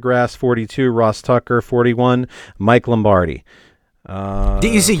Pendergrass. 42, Ross Tucker. 41, Mike Lombardi.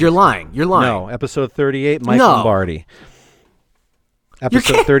 You see, you're lying. No, episode 38, Mike Lombardi.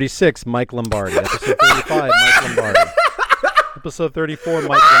 Episode 36, Mike Lombardi. Episode 35, Mike Lombardi. Episode 34,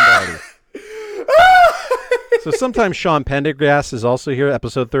 Mike Lombardi. So sometimes Sean Pendergrass is also here.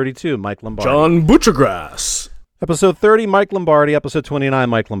 Episode 32, Mike Lombardi. John Butchergrass. Episode 30, Mike Lombardi. Episode 29,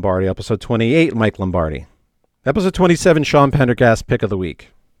 Mike Lombardi. Episode 28, Mike Lombardi. Episode 27, Sean Pendergrass, pick of the week.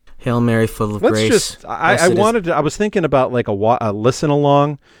 Hail Mary, full of grace. I was thinking about like a listen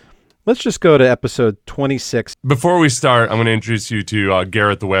along. Let's just go to episode 26. Before we start, I'm going to introduce you to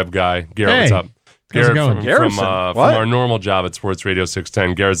Garrett, the web guy. Garrett, what's up? Garrett from our normal job at Sports Radio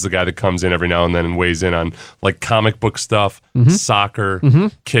 610. Garrett's the guy that comes in every now and then and weighs in on like comic book stuff, soccer,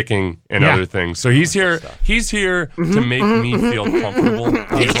 kicking, and other things. So he's here to make me feel comfortable.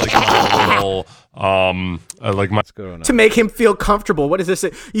 He's like my little to make him feel comfortable. What is this?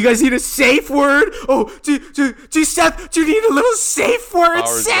 You guys need a safe word? Oh, do Seth, do you need a little safe word,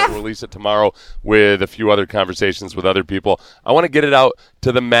 Seth? We'll release it tomorrow with a few other conversations with other people. I want to get it out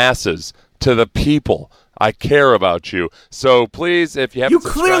to the masses, to the people. I care about you. So please, if you haven't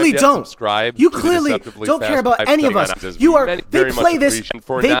subscribed, you clearly don't care about any of us. They play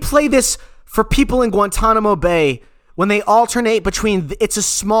this for people in Guantanamo Bay. When they alternate between It's a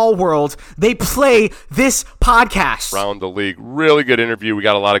Small World, they play this podcast. Around the league. Really good interview. We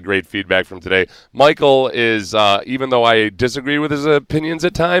got a lot of great feedback from today. Michael is, even though I disagree with his opinions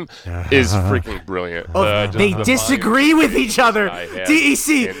at times, is freaking brilliant. They disagree with each other.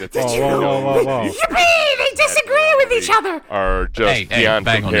 DEC. Whoa. Yippee! They disagree with each other. Are just beyond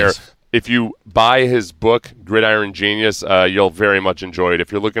compare. if you buy his book, Gridiron Genius, you'll very much enjoy it. If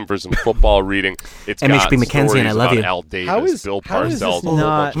you're looking for some football reading, it's got MHB McKenzie, and I love you. Al Davis, Bill Parcells,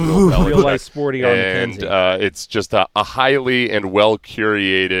 not real-life sporty on and McKenzie? It's just a highly and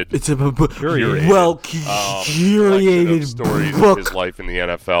well-curated, curated stories book. of his life in the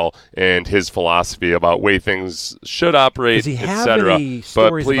NFL and his philosophy about way things should operate, etc.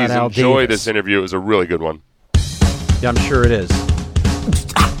 But please enjoy this interview. It was a really good one. Yeah, I'm sure it is.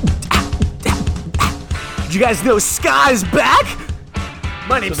 Did you guys know Sky's back?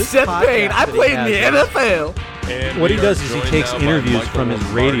 My name's Seth Payne. I played in the NFL. And what he does is he takes interviews from his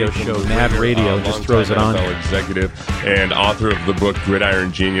radio show, Mad Radio, and just throws it on there. Executive and author of the book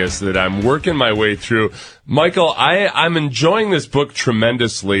Gridiron Genius that I'm working my way through. Michael, I'm enjoying this book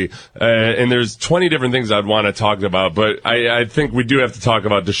tremendously, and there's 20 different things I'd want to talk about, but I think we do have to talk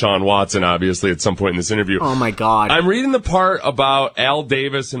about Deshaun Watson, obviously, at some point in this interview. Oh, my God. I'm reading the part about Al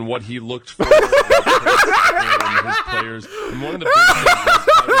Davis and what he looked for in his players, and one of the big things is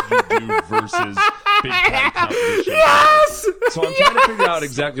how did you do versus big-time competition. Yes! So I'm trying to figure out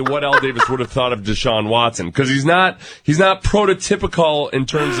exactly what Al Davis would have thought of Deshaun Watson, because he's not prototypical in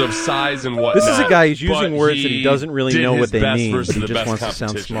terms of size and whatnot. This is a guy who's using words that he doesn't really know what they mean, but he just wants to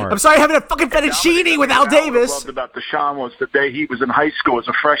sound smart. I'm sorry, having a fucking fettuccine with Al Davis. What I loved about Deshaun was the day he was in high school as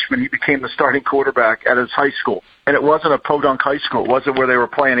a freshman, he became the starting quarterback at his high school. And it wasn't a podunk high school. It wasn't where they were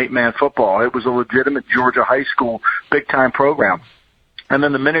playing 8-man football. It was a legitimate Georgia high school, big-time program. And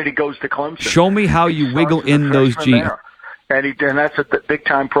then the minute he goes to Clemson, show me how you wiggle in those jeans. And that's a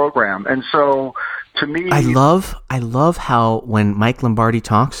big-time program. And so, to me, I love how when Mike Lombardi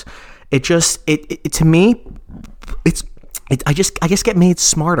talks, it to me, I just get made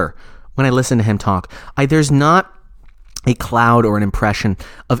smarter when I listen to him talk. There's not a cloud or an impression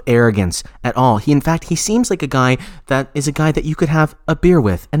of arrogance at all. In fact, he seems like a guy that you could have a beer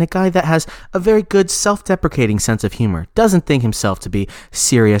with, and a guy that has a very good self-deprecating sense of humor. Doesn't think himself to be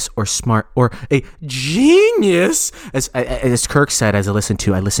serious or smart or a genius, as Kirk said. As I listened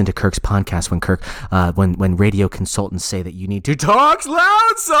to Kirk's podcast when radio consultants say that you need to talk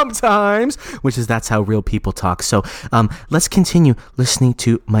loud sometimes, that's how real people talk. So let's continue listening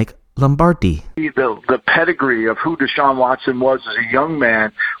to Mike Lombardi. The pedigree of who Deshaun Watson was as a young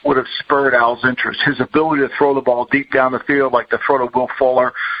man would have spurred Al's interest. His ability to throw the ball deep down the field, like the throw to Will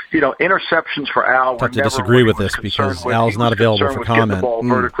Fuller. Interceptions for Al. I have to disagree with this because Al's not available for comment. The ball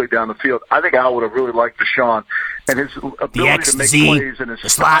vertically down the field. I think Al would have really liked Deshaun and his ability to make plays and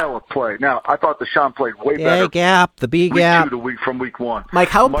his style of play. Now, I thought Deshaun played way better. The B gap. From week one. Mike,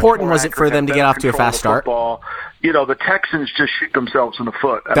 how important was it for them to get off to a fast start? The Texans just shoot themselves in the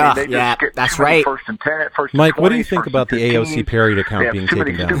foot. That's right. First and 10, first Mike, and 20, what do you think about the AOC Parody account being taken down?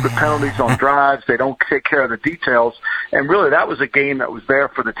 They have too many stupid penalties on drives. They don't take care of the details. And really, that was a game that was there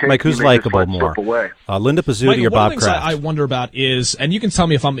for the team. Mike, who's likable more? Linda Pizzuti or Bob Kraft? One of the things I wonder about is, and you can tell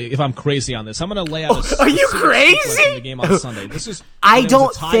me if I'm crazy on this. I'm going to lay out. Are you crazy? In the game on Sunday. I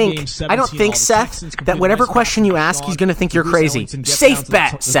don't think, Seth, that whatever question you ask, he's going to think you're crazy. Safe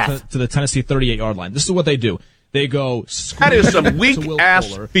bet, Seth. To the Tennessee 38-yard line. This is what they do. They go that is some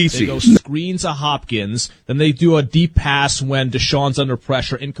weak-ass feces. They go screen to Hopkins. Then they do a deep pass when Deshaun's under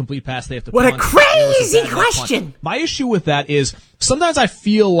pressure. Incomplete pass. They have to What punt. A crazy question. My issue with that is sometimes I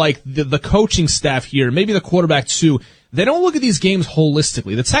feel like the coaching staff here, maybe the quarterback too, they don't look at these games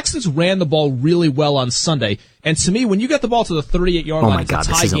holistically. The Texans ran the ball really well on Sunday. And to me, when you get the ball to the 38-yard line, it's a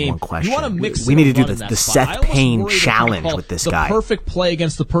tie game. You want to mix we need to do the Seth Payne challenge with this guy. The perfect play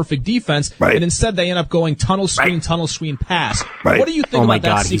against the perfect defense, and instead they end up going tunnel screen, pass. Right. What do you think about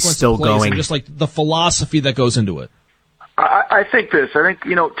that sequence of plays and just like the philosophy that goes into it? I think this. I think,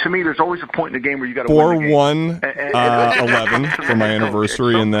 to me, there's always a point in the game where you got to 4-1, 11 for my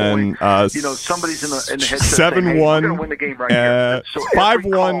anniversary, and then somebody's in the headset 7-1, saying, hey, win the game right here.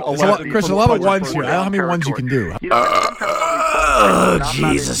 5-1, 11. Chris, a lot of ones here. I don't know how many ones you can do.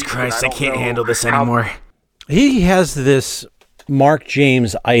 Jesus Christ, I can't handle this anymore. He has this Mark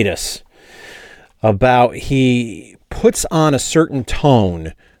James-itis about he puts on a certain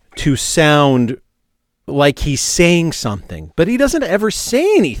tone to sound like he's saying something, but he doesn't ever say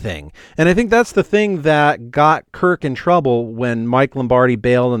anything. And I think that's the thing that got Kirk in trouble when Mike Lombardi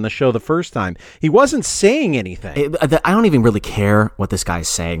bailed on the show the first time. He wasn't saying anything. I don't even really care what this guy's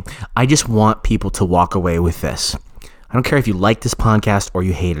saying. I just want people to walk away with this. I don't care if you liked this podcast or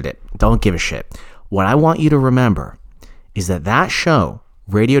you hated it. Don't give a shit. What I want you to remember is that show,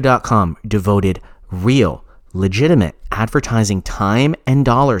 radio.com, devoted real, legitimate advertising time and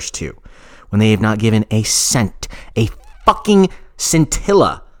dollars to, when they have not given a cent, a fucking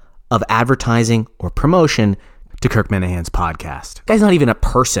scintilla of advertising or promotion to Kirk Minahan's podcast. The guy's not even a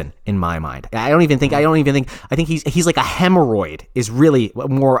person in my mind. I think he's like a hemorrhoid is really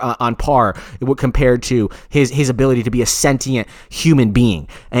more on par compared to his ability to be a sentient human being.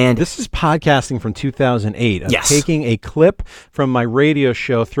 And this is podcasting from 2008. I'm yes. taking a clip from my radio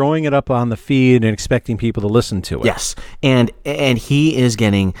show, throwing it up on the feed and expecting people to listen to it. Yes. And he is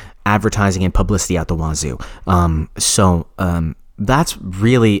getting advertising and publicity out the wazoo. That's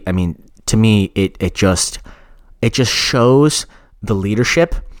really, I mean, to me, it just shows the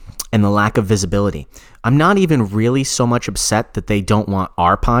leadership and the lack of visibility. I'm not even really so much upset that they don't want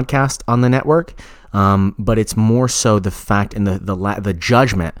our podcast on the network, but it's more so the fact and the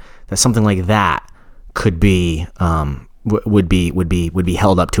judgment that something like that could be would be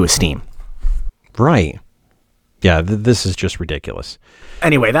held up to esteem. Right. Yeah, this is just ridiculous.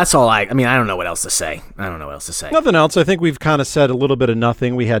 Anyway, that's all I mean, I don't know what else to say. Nothing else. I think we've kind of said a little bit of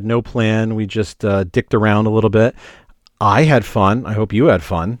nothing. We had no plan. We just dicked around a little bit. I had fun. I hope you had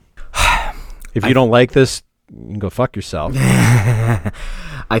fun. If you don't like this, you can go fuck yourself.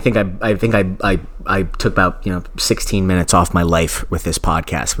 I think I took about 16 minutes off my life with this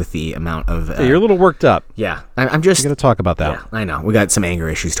podcast with the amount of you're a little worked up. Yeah, I'm just going to talk about that. Yeah, I know we got some anger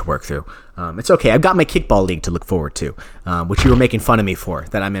issues to work through. It's okay. I've got my kickball league to look forward to, which you were making fun of me for.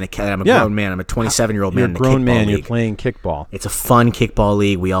 That I'm a grown man. I'm a 27-year-old man. You're a grown man. You're playing kickball. It's a fun kickball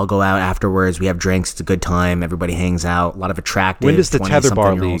league. We all go out afterwards. We have drinks. It's a good time. Everybody hangs out. A lot of attractive. When does the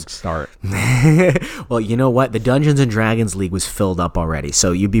Tetherbar League start? Well, you know what? The Dungeons and Dragons League was filled up already,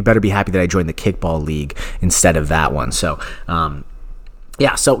 so you'd better be happy that I joined the kickball league instead of that one. So,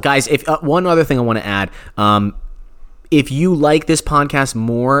 yeah. So, guys, if one other thing I want to add. If you like this podcast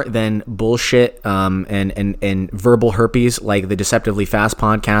more than bullshit and verbal herpes like the Deceptively Fast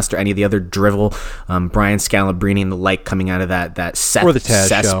podcast or any of the other drivel, Brian Scalabrine and the like coming out of that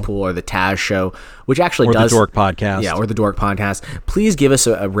cesspool or the Taz show, which actually does. Or the Dork Podcast. Yeah, or the Dork Podcast. Please give us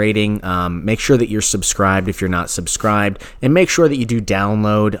a rating. Make sure that you're subscribed if you're not subscribed. And make sure that you do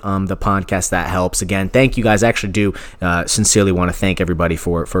download the podcast. That helps. Again, thank you guys. I actually do sincerely want to thank everybody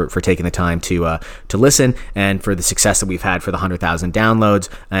for taking the time to listen and for the success that we've had for the 100,000 downloads.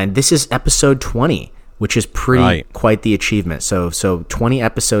 And this is episode 20, which is quite the achievement. So 20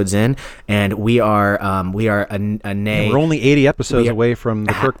 episodes in, and we are we're only 80 episodes away from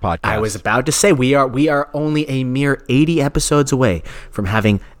the Kirk podcast. I was about to say we are only a mere 80 episodes away from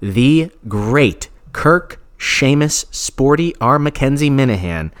having the great Kirk, Seamus, Sporty, R. Mackenzie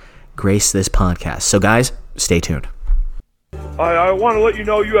Minahan grace this podcast. So guys, stay tuned. I want to let you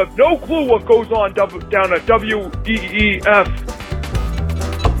know you have no clue what goes on down at WEEF.